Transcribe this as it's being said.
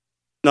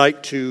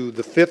Tonight to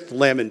the fifth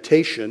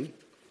lamentation,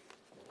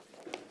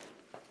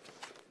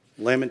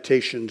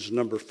 Lamentations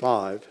number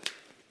 5.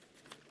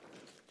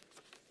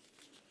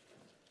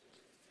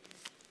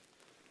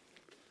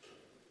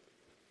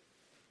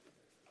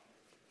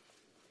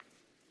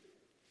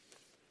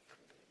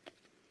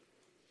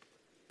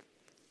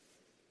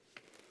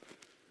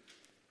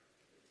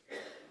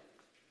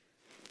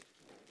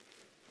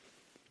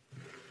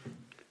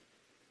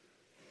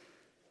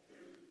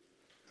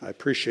 I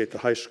appreciate the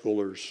high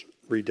schoolers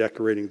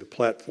redecorating the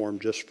platform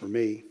just for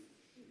me.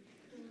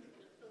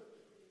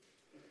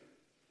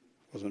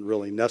 Wasn't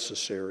really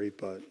necessary,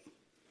 but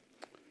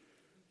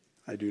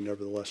I do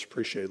nevertheless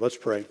appreciate it. Let's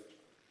pray.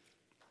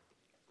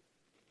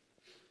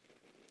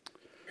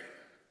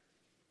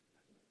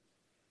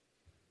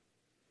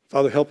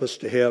 Father, help us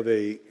to have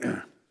a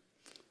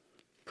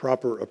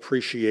proper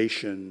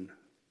appreciation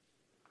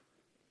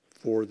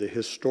for the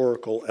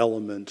historical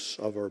elements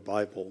of our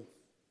Bible,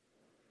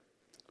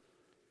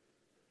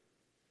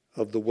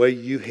 of the way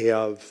you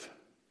have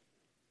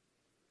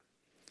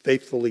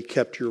faithfully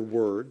kept your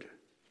word,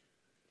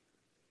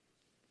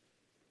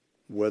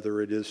 whether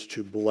it is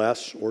to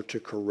bless or to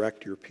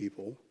correct your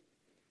people.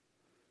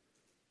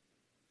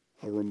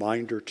 A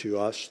reminder to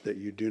us that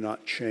you do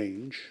not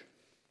change.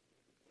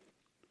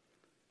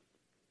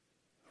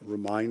 A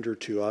reminder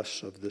to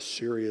us of the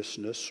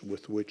seriousness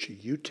with which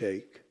you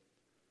take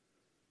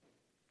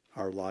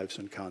our lives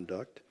and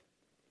conduct.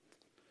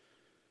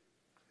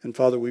 And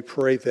Father, we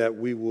pray that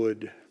we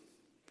would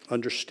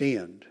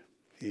understand,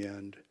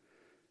 and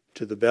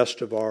to the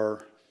best of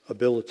our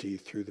ability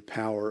through the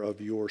power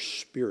of your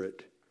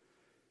Spirit,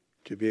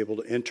 to be able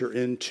to enter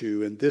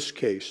into, in this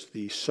case,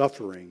 the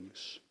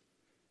sufferings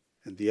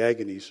and the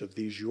agonies of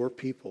these your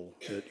people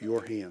at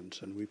your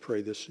hands. And we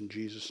pray this in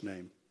Jesus'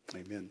 name.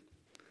 Amen.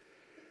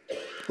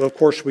 Well, of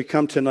course, we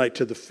come tonight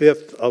to the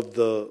fifth of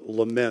the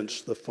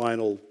laments, the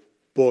final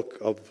book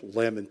of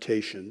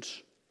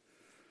Lamentations,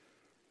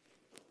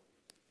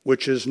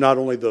 which is not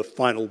only the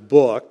final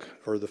book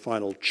or the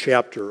final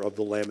chapter of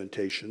the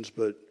Lamentations,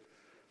 but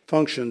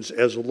functions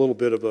as a little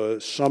bit of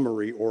a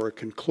summary or a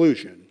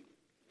conclusion.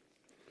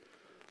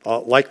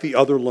 Like the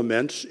other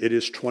laments, it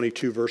is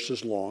 22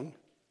 verses long,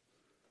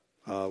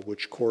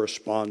 which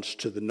corresponds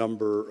to the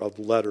number of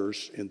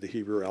letters in the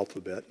Hebrew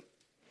alphabet.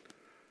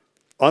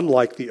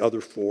 Unlike the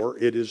other four,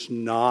 it is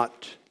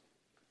not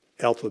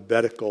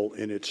alphabetical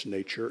in its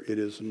nature. It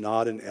is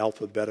not an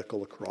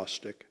alphabetical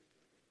acrostic.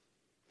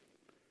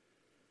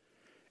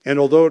 And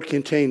although it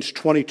contains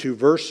 22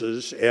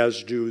 verses,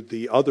 as do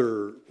the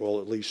other, well,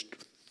 at least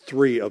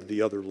 3 of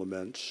the other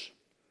laments,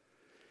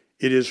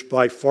 it is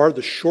by far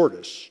the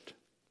shortest.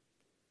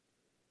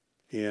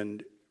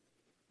 And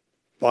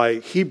by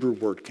Hebrew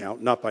word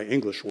count, not by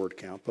English word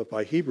count, but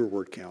by Hebrew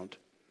word count,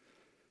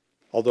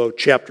 although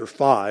chapter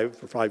 5,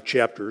 for 5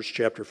 chapters,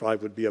 chapter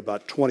 5 would be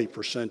about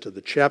 20% of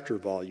the chapter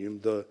volume,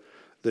 the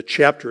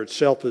chapter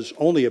itself is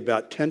only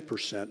about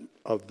 10%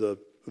 of the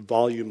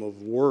volume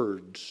of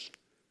words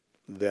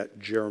that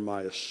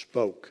Jeremiah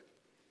spoke.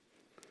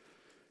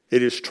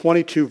 It is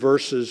 22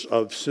 verses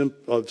of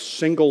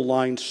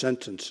single-line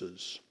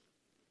sentences,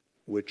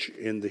 which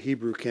in the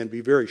Hebrew can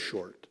be very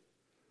short.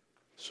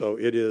 So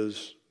it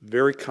is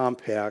very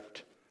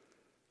compact,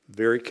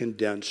 very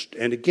condensed,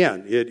 and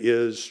again, it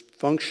is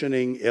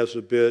functioning as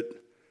a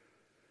bit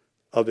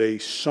of a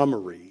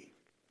summary.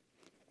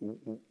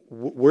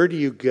 Where do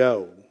you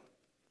go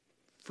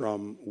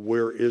from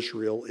where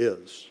Israel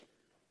is?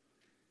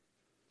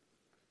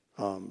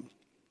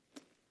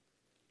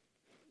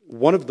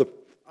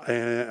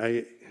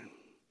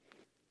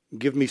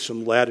 Give me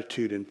some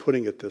latitude in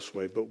putting it this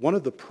way, but one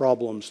of the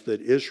problems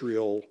that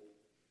Israel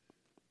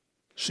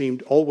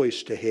seemed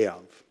always to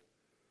have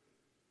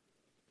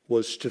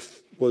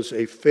was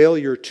a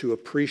failure to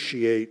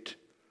appreciate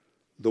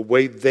the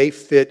way they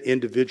fit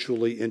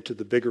individually into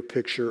the bigger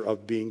picture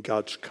of being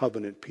God's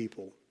covenant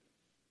people.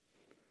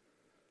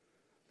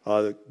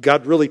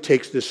 God really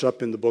takes this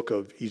up in the book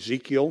of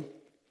Ezekiel.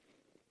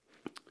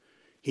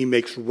 He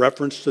makes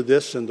reference to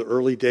this in the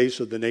early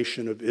days of the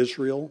nation of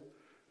Israel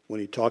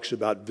when he talks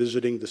about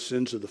visiting the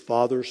sins of the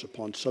fathers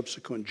upon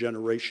subsequent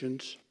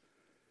generations.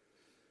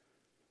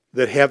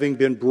 That having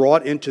been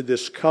brought into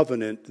this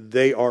covenant,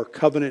 they are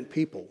covenant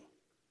people.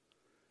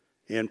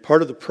 And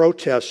part of the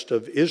protest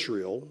of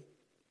Israel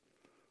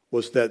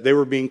was that they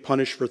were being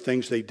punished for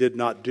things they did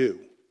not do.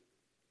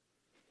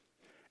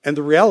 And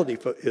the reality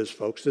is,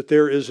 folks, that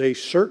there is a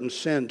certain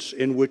sense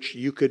in which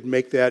you could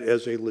make that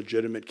as a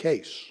legitimate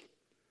case.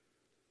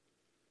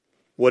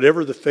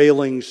 Whatever the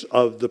failings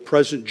of the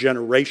present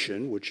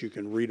generation, which you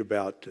can read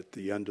about at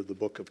the end of the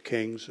book of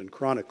Kings and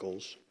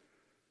Chronicles,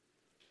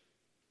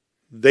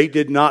 they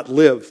did not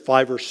live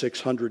 500 or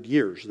 600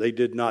 years. They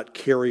did not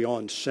carry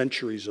on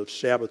centuries of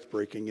Sabbath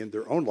breaking in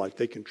their own life.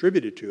 They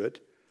contributed to it.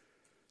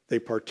 They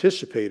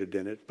participated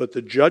in it. But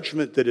the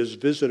judgment that is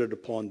visited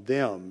upon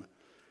them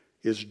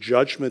is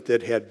judgment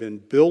that had been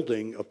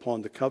building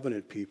upon the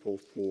covenant people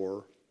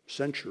for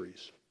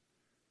centuries.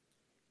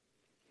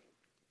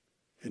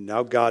 And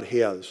now God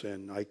has,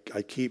 and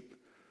I keep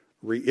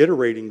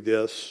reiterating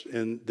this,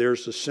 and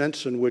there's a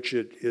sense in which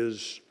it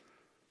is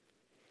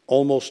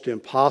almost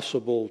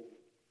impossible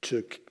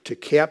to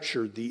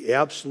capture the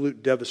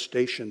absolute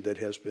devastation that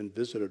has been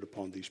visited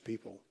upon these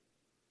people.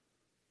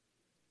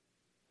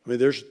 I mean,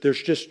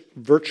 there's just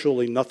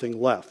virtually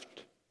nothing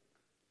left.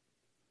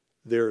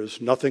 There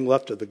is nothing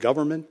left of the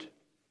government.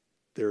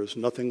 There is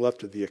nothing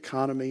left of the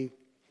economy.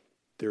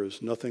 There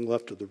is nothing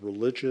left of the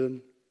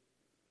religion.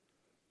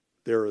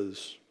 There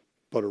is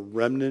but a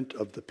remnant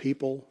of the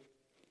people.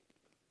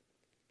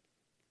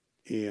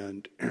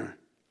 And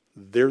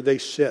there they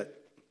sit.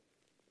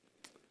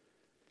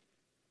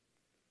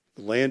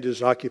 The land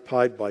is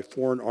occupied by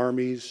foreign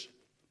armies.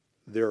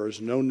 There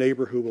is no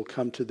neighbor who will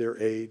come to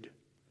their aid.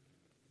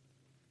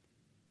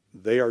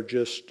 They are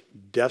just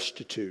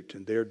destitute,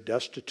 and they are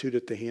destitute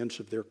at the hands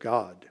of their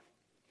God.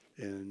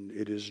 And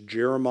it is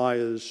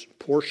Jeremiah's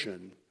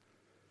portion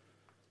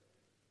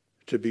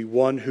to be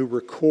one who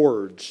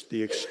records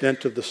the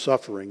extent of the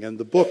suffering. And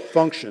the book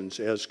functions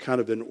as kind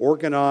of an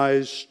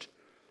organized,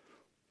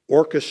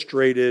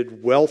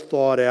 orchestrated, well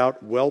thought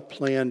out, well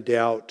planned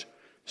out,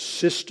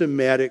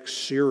 systematic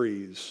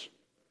series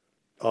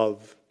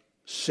of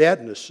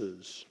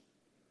sadnesses.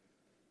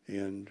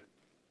 And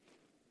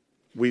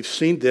we've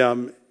seen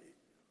them,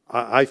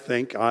 I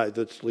think,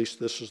 at least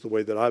this is the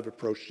way that I've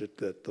approached it,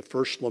 that the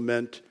first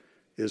lament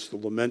is the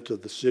lament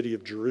of the city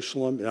of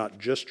Jerusalem, not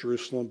just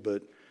Jerusalem,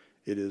 but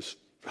it is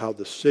how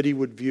the city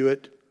would view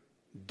it,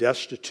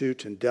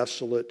 destitute and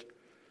desolate.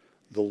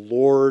 The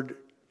Lord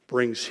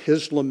brings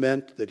his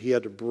lament that he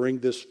had to bring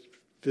this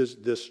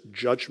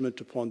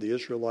judgment upon the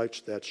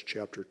Israelites. That's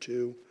chapter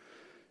 2.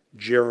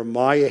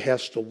 Jeremiah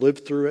has to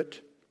live through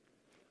it.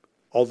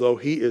 Although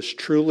he is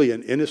truly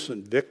an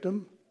innocent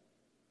victim,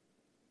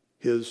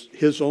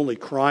 his only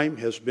crime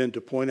has been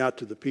to point out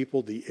to the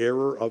people the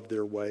error of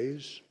their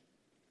ways.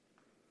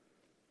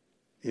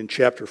 In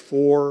chapter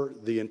 4,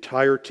 the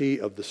entirety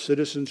of the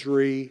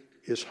citizenry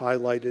is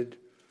highlighted.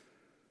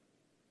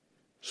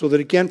 So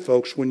that again,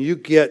 folks, when you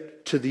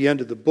get to the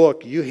end of the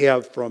book, you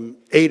have from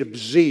A to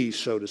Z,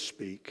 so to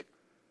speak,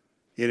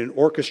 in an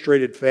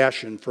orchestrated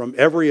fashion, from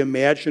every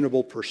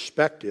imaginable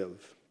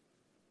perspective,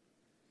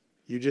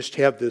 you just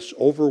have this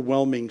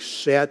overwhelming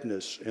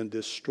sadness and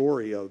this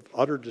story of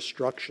utter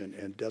destruction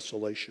and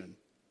desolation.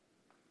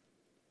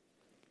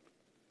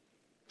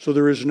 So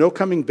there is no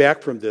coming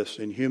back from this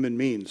in human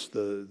means.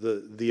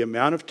 The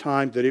amount of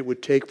time that it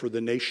would take for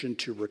the nation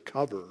to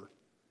recover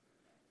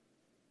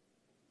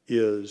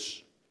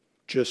is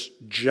just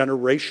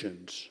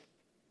generations.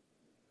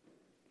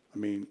 I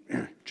mean,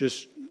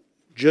 just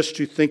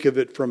to think of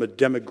it from a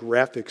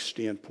demographic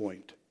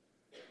standpoint.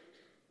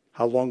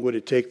 How long would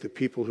it take the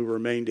people who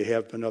remain to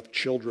have enough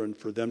children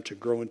for them to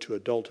grow into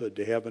adulthood,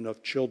 to have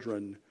enough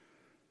children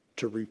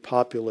to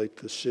repopulate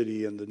the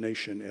city and the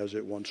nation as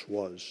it once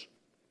was?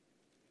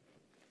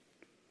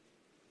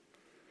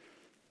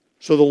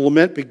 So the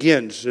lament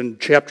begins in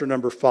chapter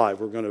number 5.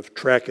 We're going to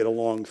track it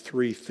along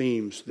 3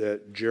 themes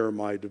that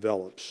Jeremiah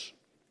develops.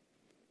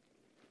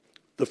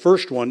 The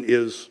first one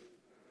is,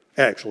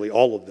 actually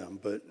all of them,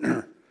 but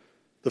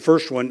the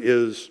first one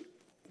is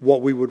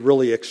what we would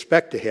really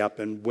expect to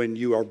happen when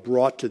you are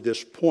brought to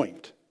this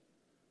point,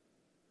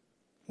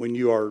 when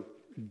you are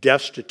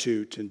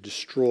destitute and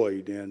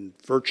destroyed and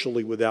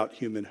virtually without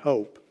human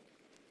hope.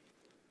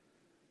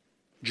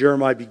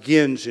 Jeremiah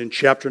begins in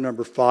chapter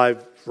number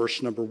 5,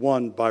 verse number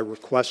 1, by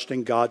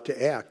requesting God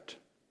to act.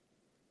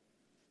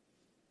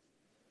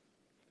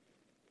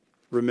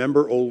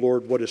 Remember, O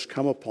Lord, what has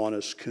come upon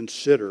us.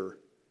 Consider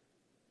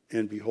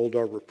and behold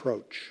our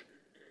reproach.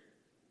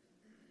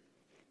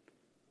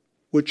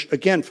 Which,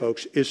 again,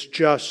 folks, is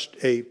just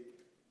and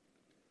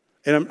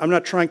I'm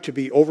not trying to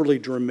be overly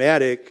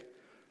dramatic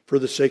for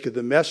the sake of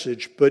the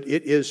message, but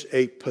it is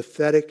a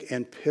pathetic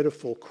and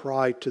pitiful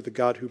cry to the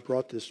God who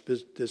brought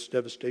this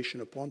devastation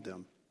upon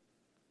them.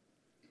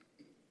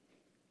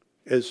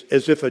 As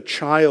if a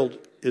child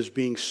is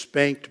being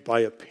spanked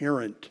by a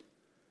parent,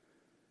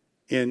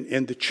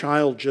 and the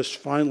child just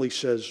finally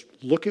says,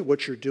 "Look at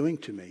what you're doing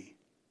to me.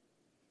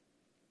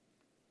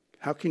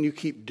 How can you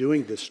keep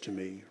doing this to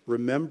me?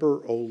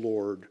 Remember, O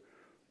Lord,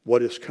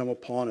 what has come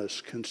upon us.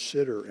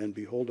 Consider and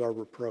behold our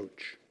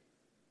reproach."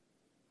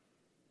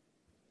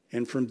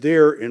 And from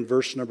there, in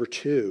verse number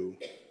 2,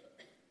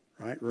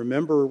 right?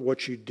 Remember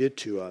what you did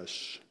to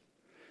us.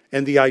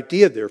 And the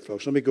idea there,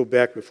 folks, let me go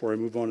back before I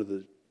move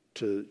on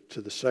to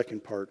the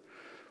second part.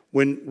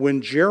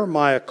 When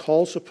Jeremiah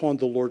calls upon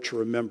the Lord to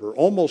remember,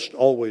 almost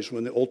always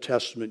when the Old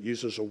Testament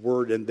uses a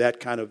word in that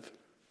kind of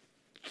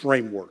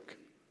framework,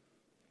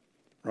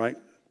 right?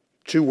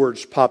 2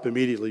 words pop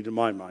immediately to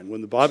my mind.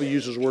 When the Bible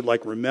uses a word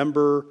like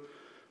remember,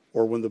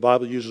 or when the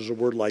Bible uses a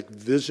word like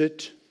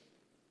visit,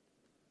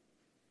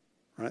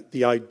 right?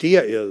 The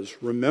idea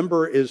is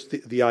remember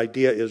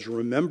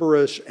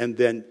us and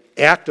then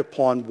act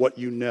upon what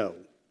you know.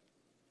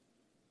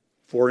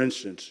 For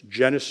instance,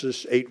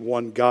 Genesis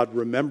 8:1, God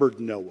remembered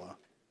Noah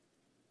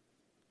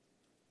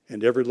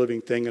and every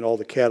living thing and all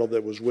the cattle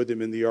that was with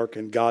him in the ark,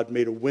 and God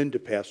made a wind to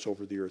pass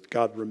over the earth.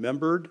 God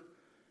remembered,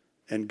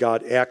 and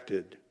God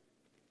acted.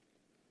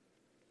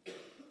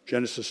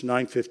 Genesis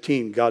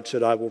 9:15, God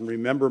said, I will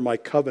remember my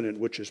covenant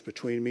which is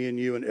between me and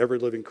you and every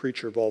living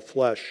creature of all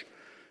flesh,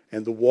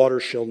 and the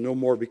water shall no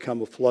more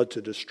become a flood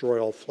to destroy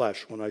all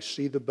flesh. When I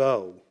see the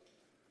bow,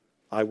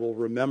 I will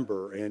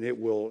remember, and it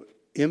will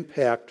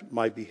impact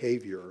my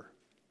behavior.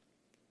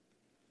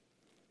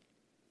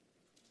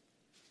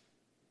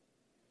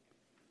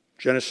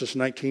 Genesis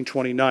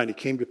 19:29, it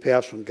came to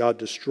pass when God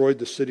destroyed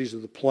the cities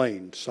of the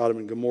plain, Sodom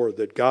and Gomorrah,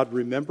 that God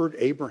remembered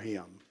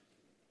Abraham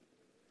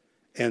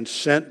and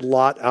sent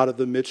Lot out of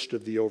the midst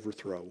of the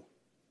overthrow.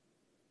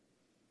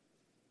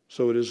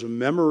 So it is a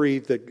memory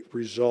that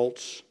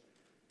results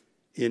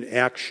in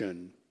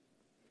action.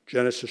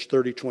 Genesis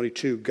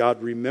 30:22,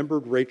 God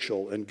remembered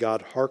Rachel, and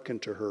God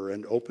hearkened to her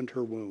and opened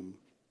her womb.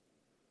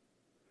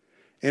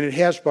 And it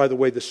has, by the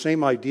way, the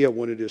same idea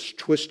when it is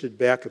twisted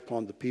back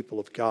upon the people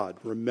of God.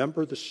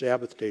 Remember the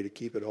Sabbath day to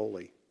keep it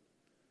holy.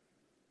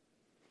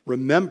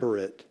 Remember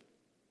it,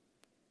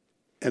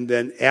 and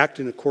then act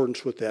in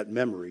accordance with that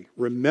memory.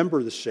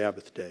 Remember the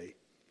Sabbath day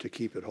to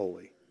keep it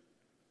holy.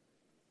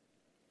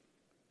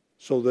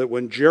 So that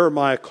when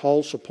Jeremiah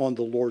calls upon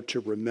the Lord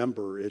to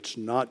remember, it's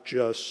not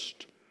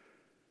just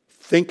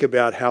think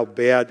about how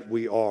bad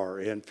we are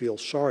and feel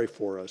sorry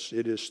for us.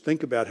 It is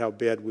think about how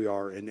bad we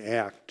are and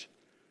act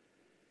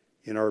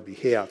in our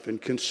behalf. And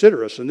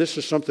consider us, and this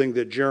is something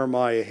that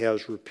Jeremiah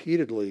has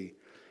repeatedly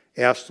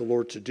asked the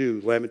Lord to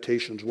do.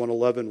 Lamentations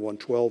 1:11,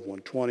 1:12,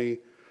 1:20,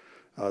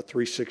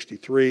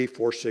 3:63,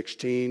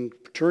 4:16.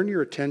 Turn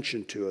your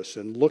attention to us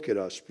and look at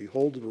us.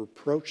 Behold the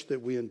reproach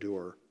that we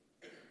endure.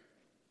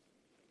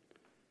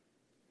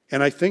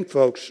 And I think,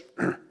 folks,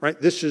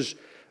 right, this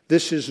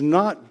is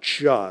not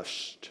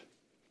just,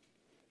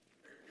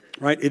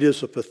 right, it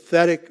is a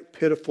pathetic,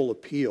 pitiful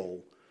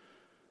appeal,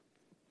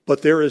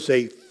 but there is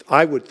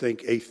I would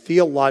think, a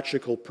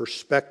theological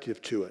perspective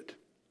to it.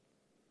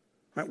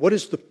 Right? What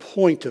is the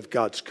point of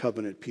God's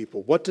covenant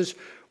people? What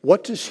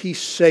does he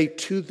say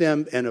to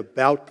them and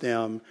about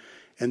them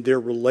and their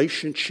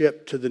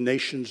relationship to the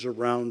nations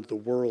around the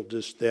world?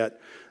 Is that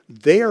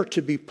they are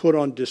to be put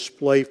on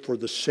display for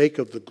the sake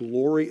of the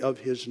glory of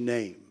his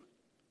name.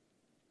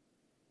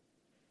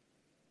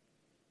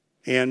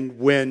 And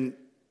when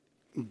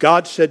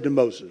God said to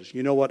Moses,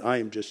 you know what, I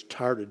am just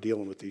tired of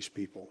dealing with these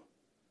people.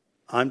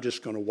 I'm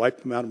just going to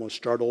wipe them out. I'm going to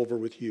start over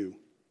with you.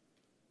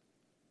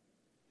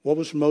 What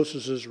was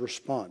Moses'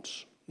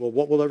 response? Well,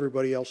 what will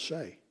everybody else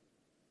say?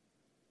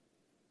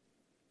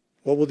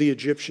 What will the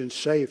Egyptians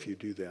say if you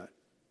do that?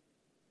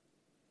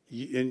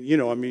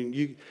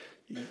 You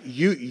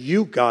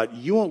God,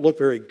 you won't look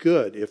very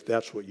good if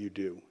that's what you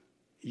do.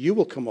 You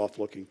will come off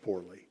looking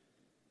poorly.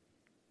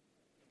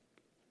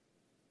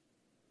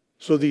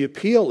 So the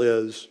appeal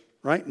is,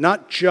 right,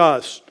 not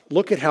just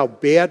look at how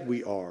bad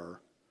we are,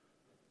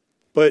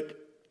 but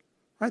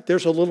right,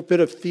 there's a little bit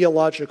of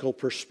theological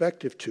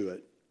perspective to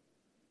it.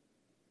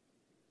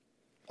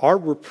 Our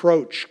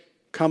reproach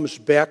comes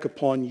back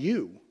upon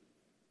you.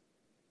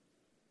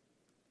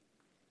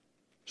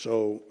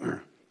 So,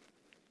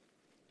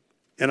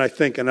 and I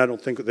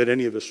don't think that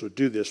any of us would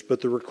do this,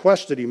 but the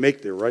request that he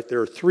make there, right,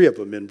 there are three of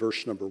them in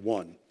verse number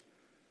 1.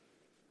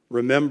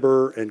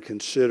 Remember and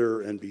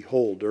consider and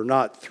behold. They're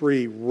not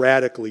three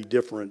radically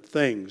different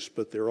things,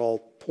 but they're all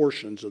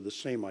portions of the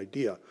same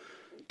idea.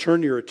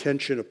 Turn your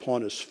attention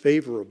upon us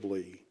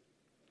favorably.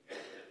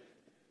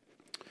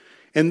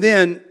 And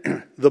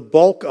then the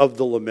bulk of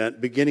the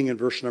lament, beginning in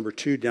verse number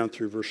 2 down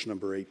through verse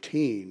number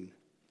 18,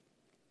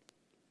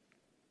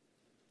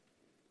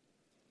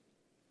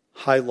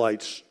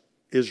 highlights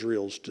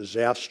Israel's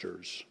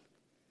disasters,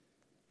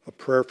 a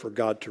prayer for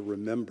God to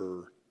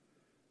remember,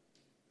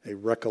 a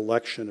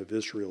recollection of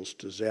Israel's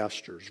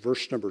disasters.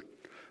 Verse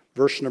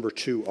number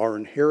 2, our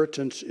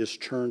inheritance is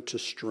turned to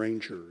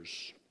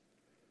strangers.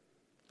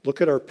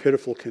 Look at our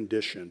pitiful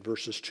condition,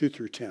 verses 2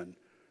 through 10.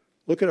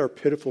 Look at our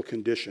pitiful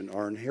condition.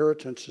 Our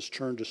inheritance is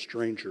turned to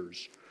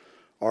strangers.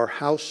 Our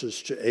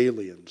houses to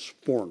aliens,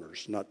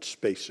 foreigners, not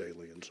space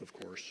aliens, of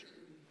course.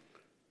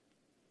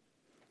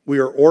 We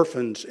are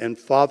orphans and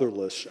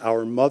fatherless.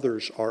 Our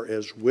mothers are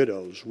as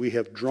widows. We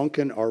have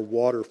drunken our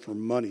water for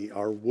money.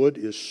 Our wood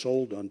is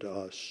sold unto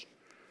us.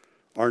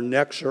 Our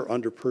necks are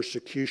under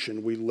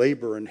persecution. We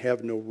labor and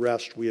have no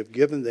rest. We have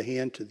given the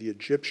hand to the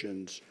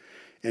Egyptians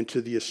and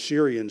to the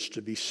Assyrians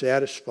to be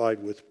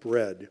satisfied with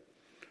bread.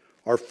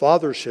 Our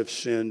fathers have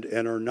sinned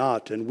and are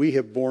not, and we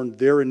have borne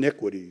their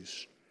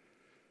iniquities.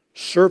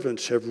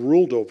 Servants have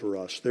ruled over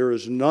us. There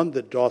is none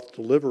that doth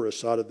deliver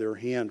us out of their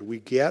hand. We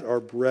get our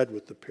bread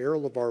with the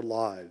peril of our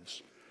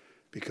lives.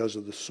 Because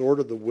of the sword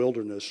of the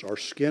wilderness, our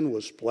skin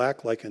was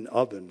black like an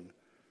oven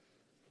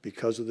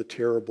because of the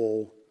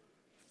terrible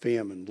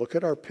famine. Look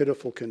at our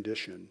pitiful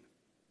condition.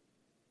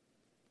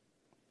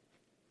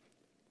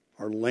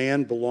 Our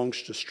land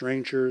belongs to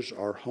strangers.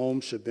 Our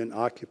homes have been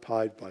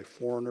occupied by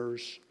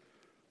foreigners.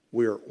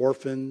 We are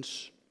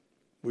orphans.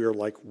 We are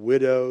like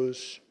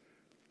widows.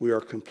 We are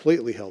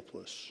completely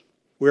helpless.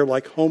 We are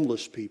like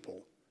homeless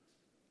people.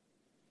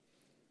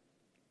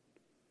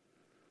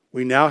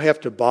 We now have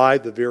to buy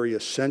the very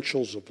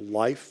essentials of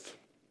life,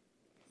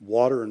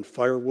 water and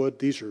firewood.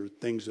 These are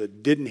things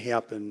that didn't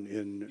happen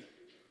in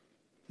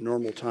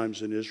normal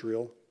times in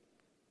Israel.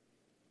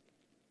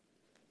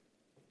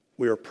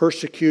 We are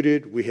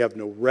persecuted. We have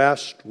no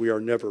rest. We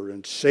are never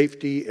in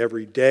safety.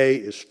 Every day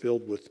is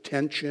filled with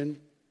tension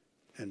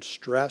and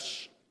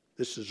stress.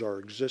 This is our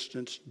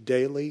existence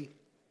daily.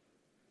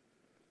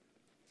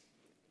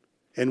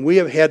 And we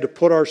have had to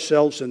put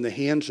ourselves in the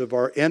hands of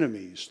our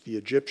enemies, the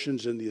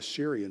Egyptians and the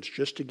Assyrians,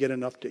 just to get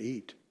enough to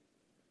eat.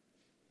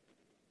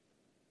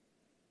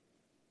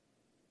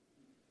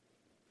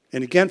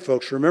 And again,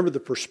 folks, remember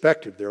the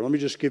perspective there. Let me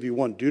just give you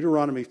one.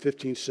 Deuteronomy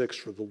 15:6,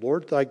 "For the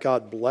Lord thy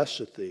God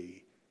blesseth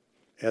thee,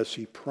 as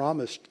he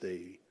promised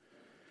thee,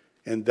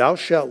 and thou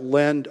shalt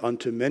lend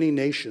unto many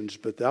nations,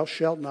 but thou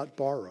shalt not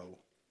borrow.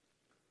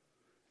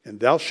 And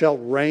thou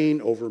shalt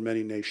reign over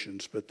many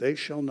nations, but they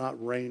shall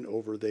not reign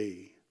over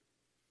thee."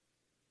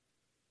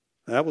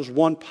 And that was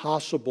one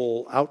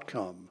possible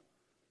outcome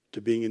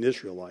to being an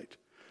Israelite.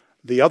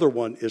 The other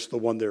one is the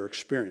one they're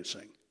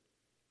experiencing.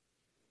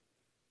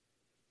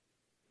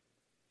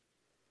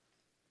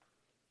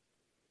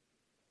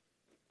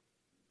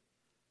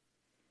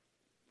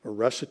 A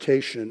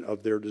recitation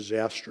of their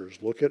disasters.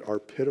 Look at our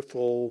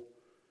pitiful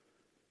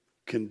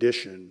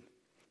condition.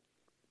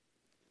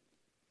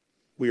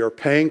 We are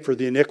paying for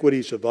the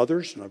iniquities of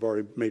others, and I've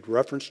already made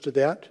reference to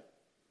that.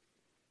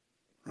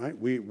 Right?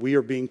 We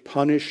are being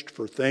punished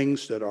for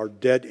things that our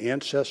dead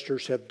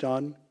ancestors have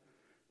done.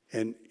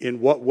 And in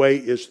what way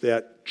is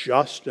that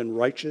just and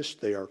righteous?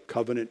 They are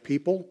covenant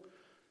people.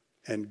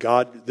 And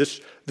God, this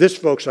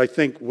folks, I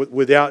think,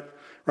 without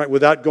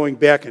going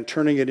back and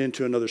turning it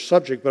into another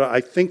subject, but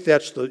I think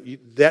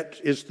that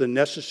is the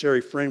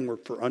necessary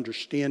framework for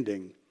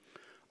understanding.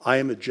 I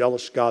am a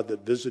jealous God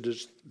that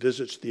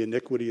visits the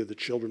iniquity of the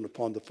children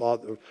upon the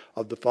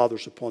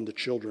fathers upon the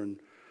children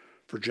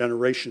for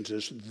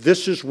generations.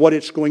 This is what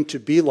it's going to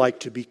be like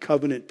to be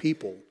covenant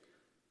people.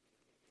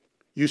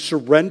 You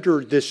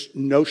surrender this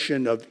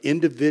notion of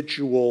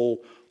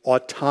individual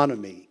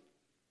autonomy.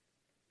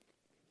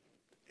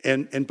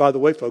 And by the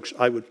way, folks,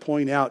 I would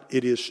point out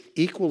it is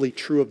equally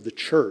true of the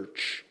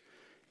church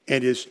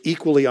and is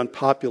equally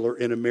unpopular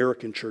in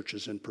American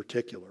churches in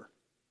particular,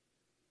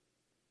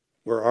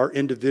 where our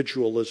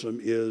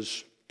individualism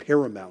is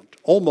paramount,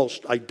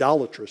 almost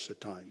idolatrous at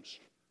times.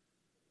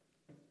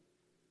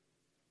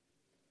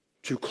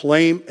 To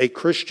claim a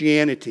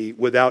Christianity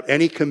without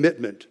any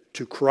commitment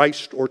to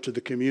Christ or to the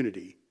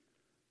community,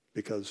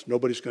 because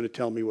nobody's going to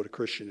tell me what a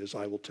Christian is.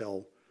 I will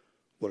tell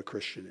what a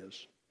Christian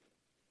is.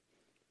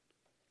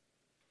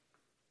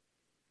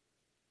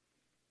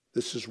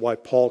 This is why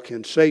Paul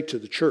can say to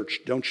the church,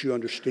 don't you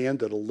understand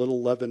that a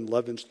little leaven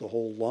leavens the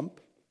whole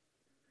lump?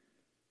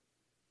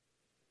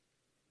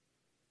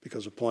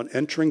 Because upon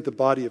entering the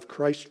body of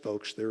Christ,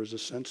 folks, there is a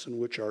sense in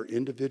which our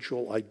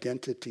individual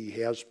identity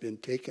has been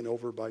taken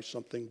over by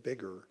something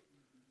bigger.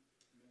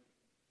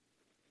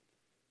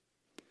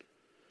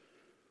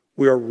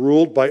 We are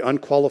ruled by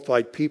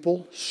unqualified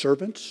people,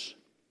 servants.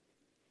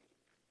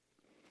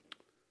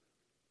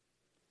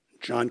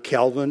 John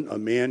Calvin, a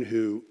man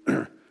who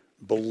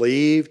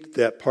believed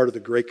that part of the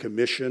Great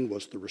Commission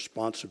was the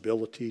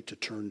responsibility to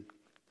turn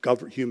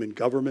human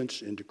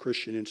governments into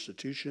Christian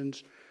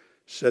institutions,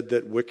 said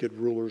that wicked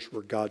rulers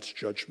were God's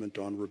judgment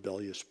on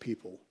rebellious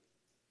people.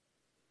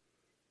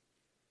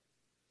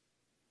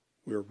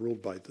 We are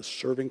ruled by the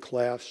serving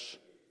class.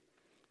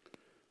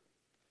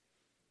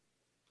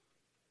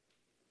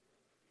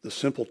 The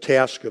simple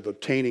task of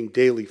obtaining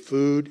daily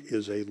food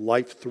is a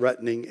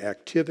life-threatening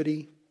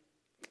activity.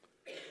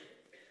 I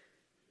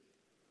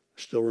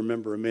still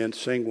remember a man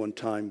saying one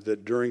time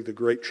that during the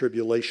Great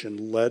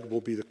Tribulation, lead will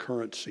be the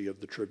currency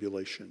of the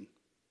tribulation.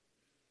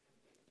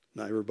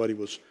 Now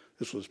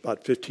this was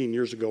about 15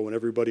 years ago when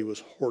everybody was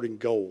hoarding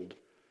gold.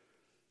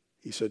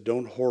 He said,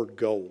 don't hoard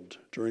gold.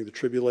 During the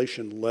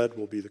tribulation, lead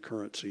will be the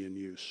currency in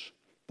use.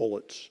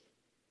 Bullets.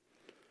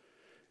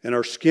 And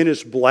our skin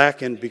is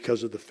blackened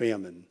because of the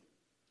famine.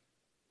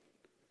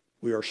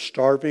 We are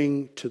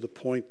starving to the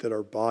point that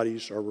our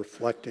bodies are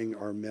reflecting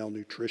our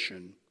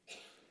malnutrition.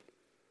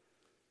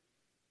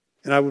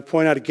 And I would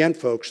point out again,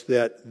 folks,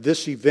 that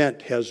this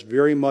event has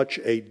very much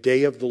a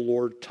day of the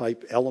Lord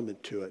type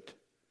element to it.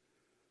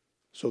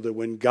 So that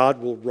when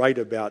God will write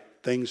about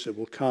things that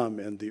will come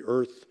and the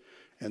earth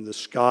and the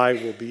sky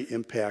will be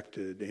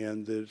impacted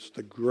and there's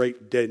the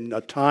great day,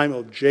 a time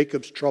of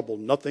Jacob's trouble,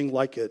 nothing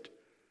like it,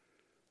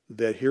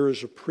 that here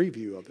is a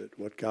preview of it,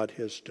 what God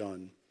has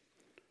done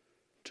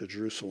to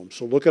Jerusalem.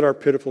 So look at our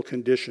pitiful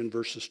condition,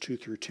 verses 2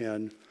 through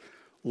 10.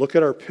 Look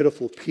at our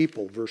pitiful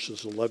people,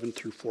 verses 11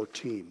 through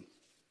 14.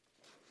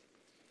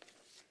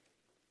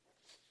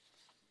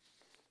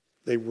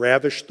 They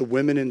ravished the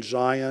women in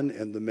Zion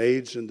and the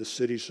maids in the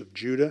cities of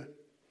Judah.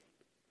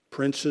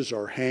 Princes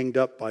are hanged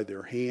up by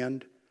their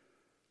hand.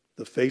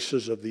 The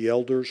faces of the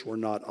elders were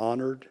not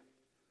honored.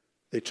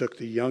 They took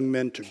the young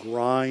men to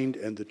grind,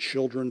 and the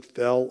children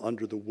fell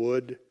under the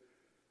wood.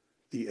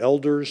 The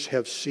elders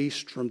have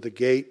ceased from the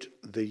gate,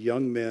 the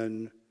young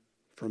men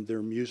from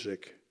their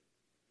music.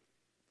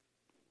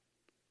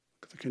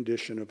 Look at the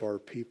condition of our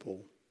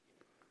people.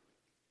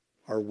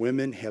 Our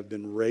women have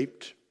been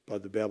raped by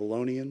the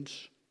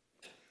Babylonians.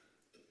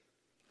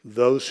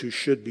 Those who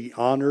should be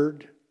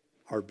honored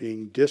are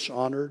being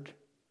dishonored.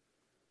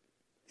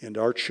 And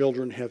our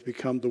children have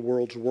become the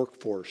world's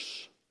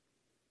workforce.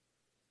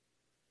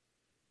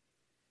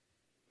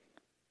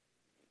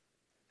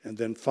 And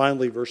then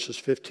finally, verses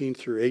 15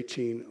 through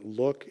 18,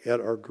 look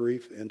at our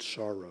grief and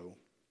sorrow.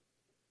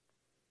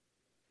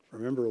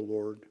 Remember, O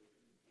Lord,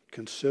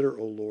 consider,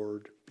 O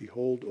Lord,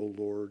 behold, O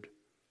Lord.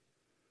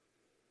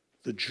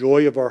 The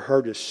joy of our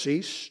heart is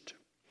ceased.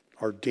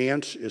 Our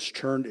dance is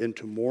turned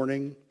into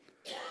mourning.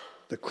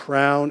 The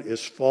crown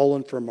is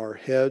fallen from our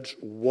heads.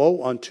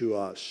 Woe unto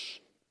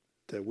us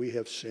that we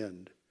have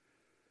sinned.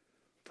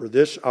 For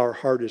this our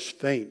heart is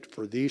faint.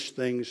 For these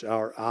things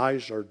our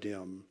eyes are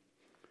dim.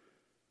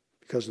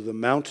 Because of the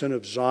mountain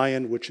of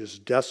Zion, which is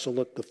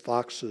desolate, the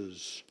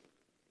foxes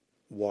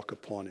walk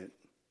upon it.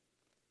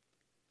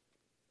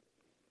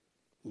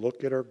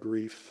 Look at our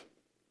grief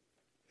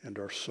and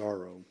our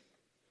sorrow.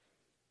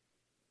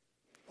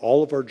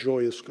 All of our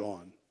joy is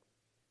gone.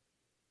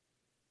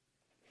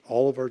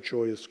 All of our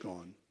joy is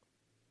gone.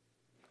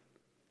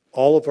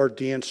 All of our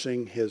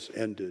dancing has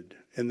ended.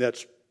 And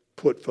that's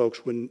put,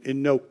 folks, when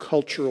in no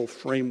cultural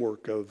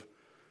framework of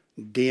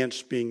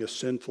dance being a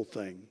sinful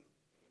thing,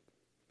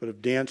 but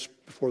of dance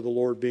before the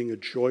Lord being a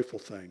joyful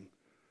thing.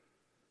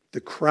 The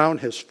crown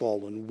has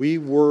fallen. We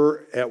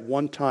were at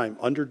one time,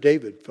 under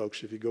David,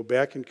 folks, if you go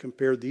back and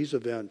compare these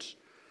events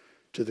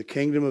to the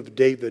kingdom of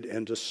David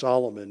and to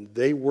Solomon,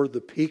 they were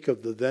the peak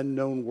of the then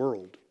known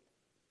world.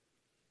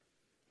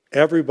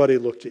 Everybody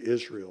looked to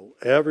Israel.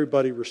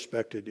 Everybody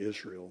respected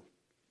Israel.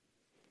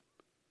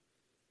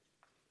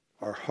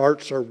 Our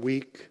hearts are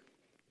weak.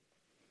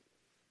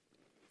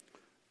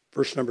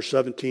 Verse number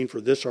 17, for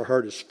this our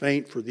heart is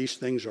faint, for these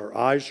things our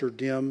eyes are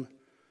dim.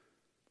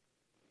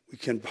 We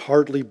can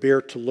hardly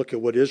bear to look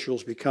at what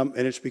Israel's become,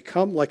 and it's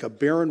become like a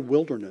barren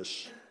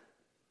wilderness.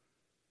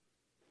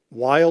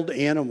 Wild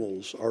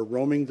animals are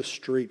roaming the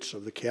streets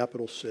of the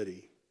capital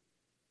city.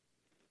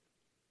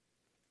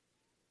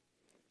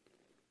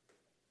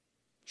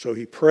 So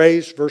he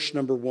prays, verse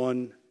number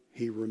 1,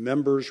 he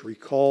remembers,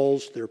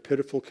 recalls their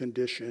pitiful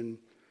condition.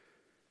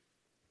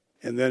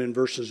 And then in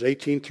verses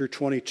 18 through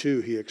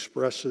 22, he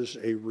expresses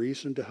a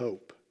reason to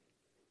hope.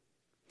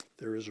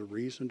 There is a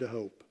reason to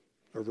hope.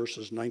 Or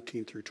verses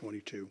 19 through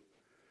 22.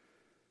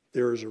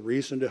 There is a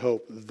reason to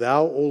hope.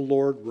 Thou, O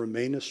Lord,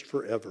 remainest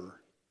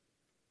forever.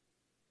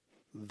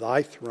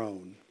 Thy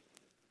throne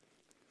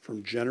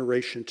from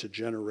generation to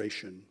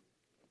generation.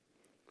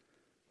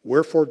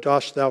 Wherefore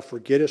dost thou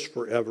forget us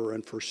forever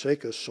and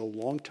forsake us so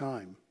long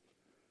time?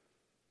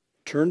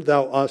 Turn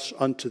thou us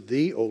unto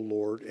thee, O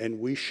Lord, and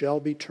we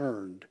shall be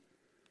turned.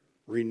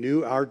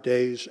 Renew our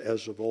days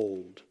as of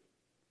old.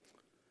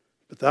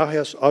 But thou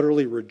hast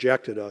utterly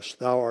rejected us.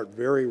 Thou art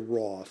very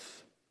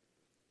wroth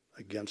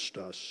against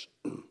us.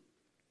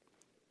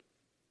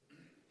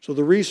 So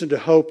the reason to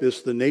hope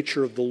is the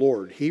nature of the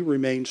Lord. He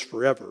remains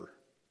forever.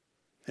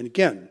 And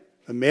again,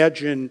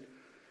 imagine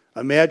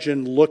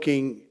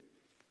looking,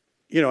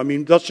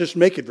 let's just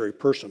make it very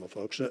personal,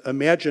 folks.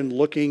 Imagine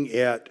looking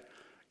at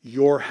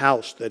your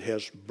house that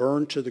has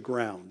burned to the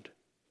ground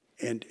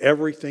and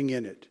everything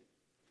in it.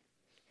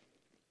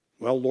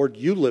 Well, Lord,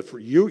 you live for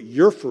you.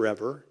 You're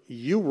forever.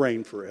 You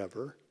reign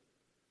forever.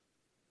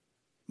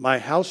 My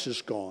house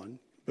is gone,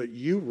 but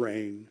you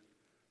reign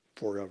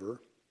forever.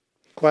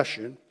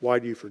 Question, why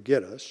do you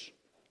forget us?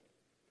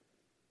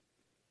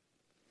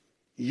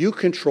 You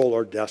control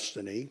our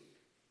destiny,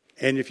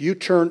 and if you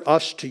turn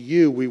us to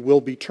you, we will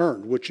be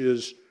turned, which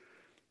is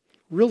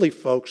really,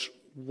 folks,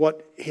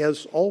 what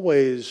has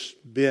always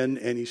been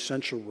an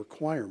essential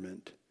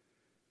requirement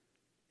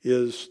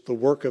is the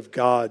work of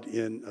God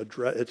in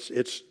address.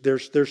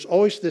 There's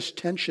always this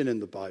tension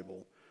in the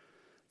Bible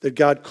that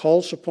God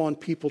calls upon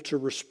people to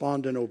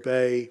respond and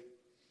obey,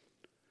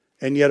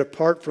 and yet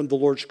apart from the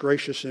Lord's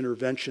gracious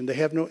intervention, they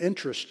have no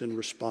interest in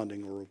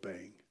responding or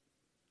obeying.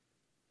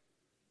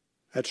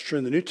 That's true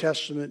in the New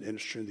Testament, and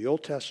it's true in the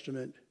Old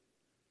Testament.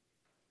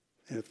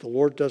 And if the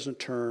Lord doesn't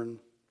turn,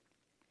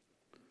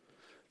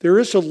 there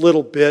is a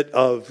little bit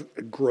of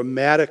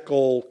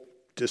grammatical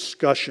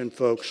discussion,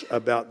 folks,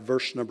 about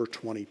verse number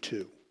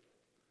 22.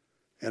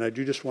 And I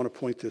do just want to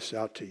point this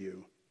out to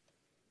you.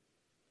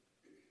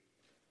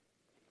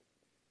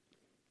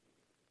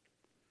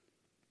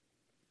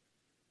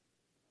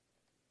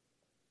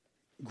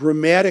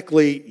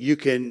 Grammatically, you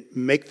can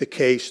make the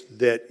case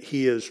that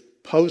he is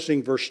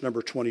posing verse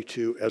number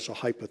 22 as a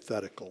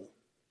hypothetical.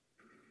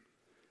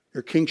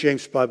 Your King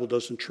James Bible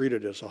doesn't treat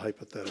it as a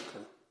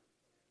hypothetical.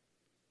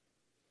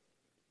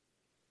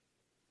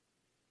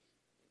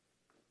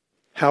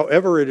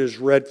 However it is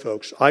read,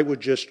 folks, I would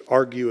just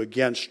argue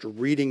against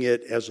reading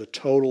it as a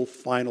total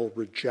final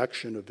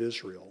rejection of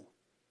Israel,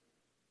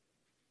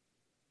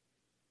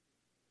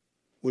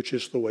 which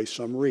is the way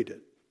some read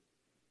it.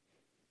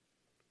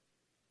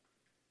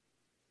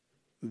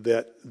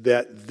 that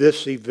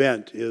this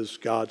event is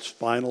God's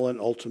final and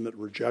ultimate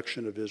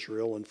rejection of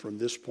Israel, and from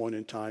this point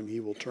in time he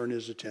will turn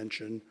his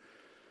attention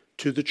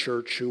to the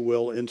church, who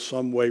will in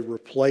some way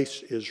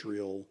replace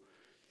Israel,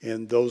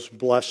 and those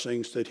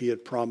blessings that he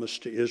had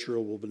promised to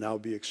Israel will now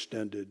be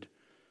extended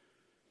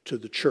to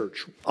the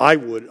church. I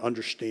would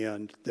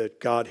understand that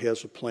God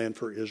has a plan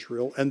for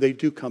Israel, and they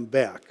do come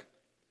back.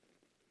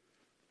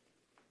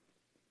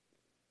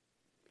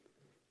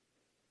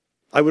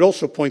 I would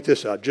also point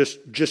this out,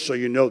 just so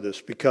you know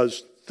this,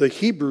 because the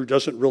Hebrew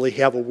doesn't really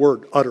have a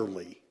word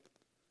utterly.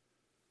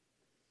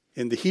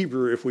 In the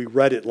Hebrew, if we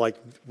read it like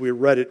we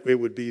read it, it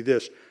would be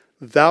this: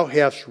 Thou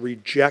hast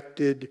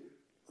rejected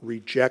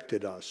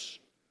us.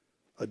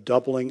 A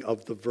doubling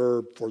of the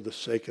verb for the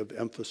sake of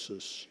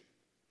emphasis.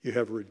 You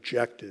have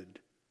rejected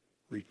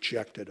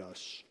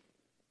us.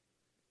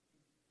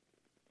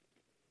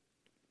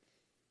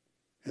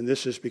 And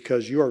this is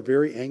because you are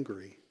very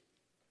angry.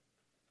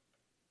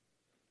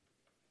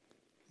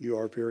 You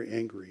are very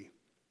angry.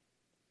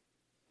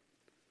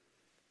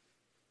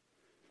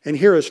 And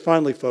here is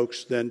finally,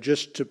 folks, then,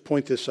 just to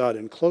point this out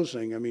in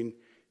closing, I mean,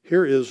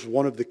 here is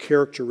one of the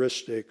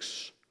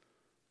characteristics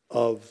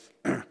of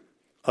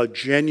a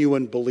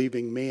genuine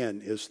believing man,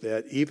 is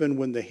that even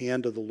when the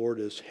hand of the Lord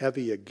is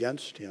heavy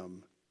against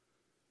him,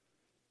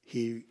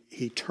 he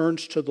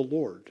turns to the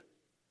Lord.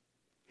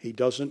 He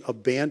doesn't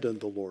abandon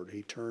the Lord.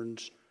 He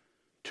turns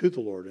to the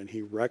Lord, and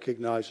he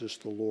recognizes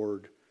the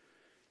Lord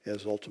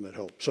as ultimate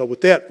hope. So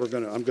with that,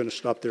 I'm going to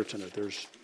stop there tonight. There's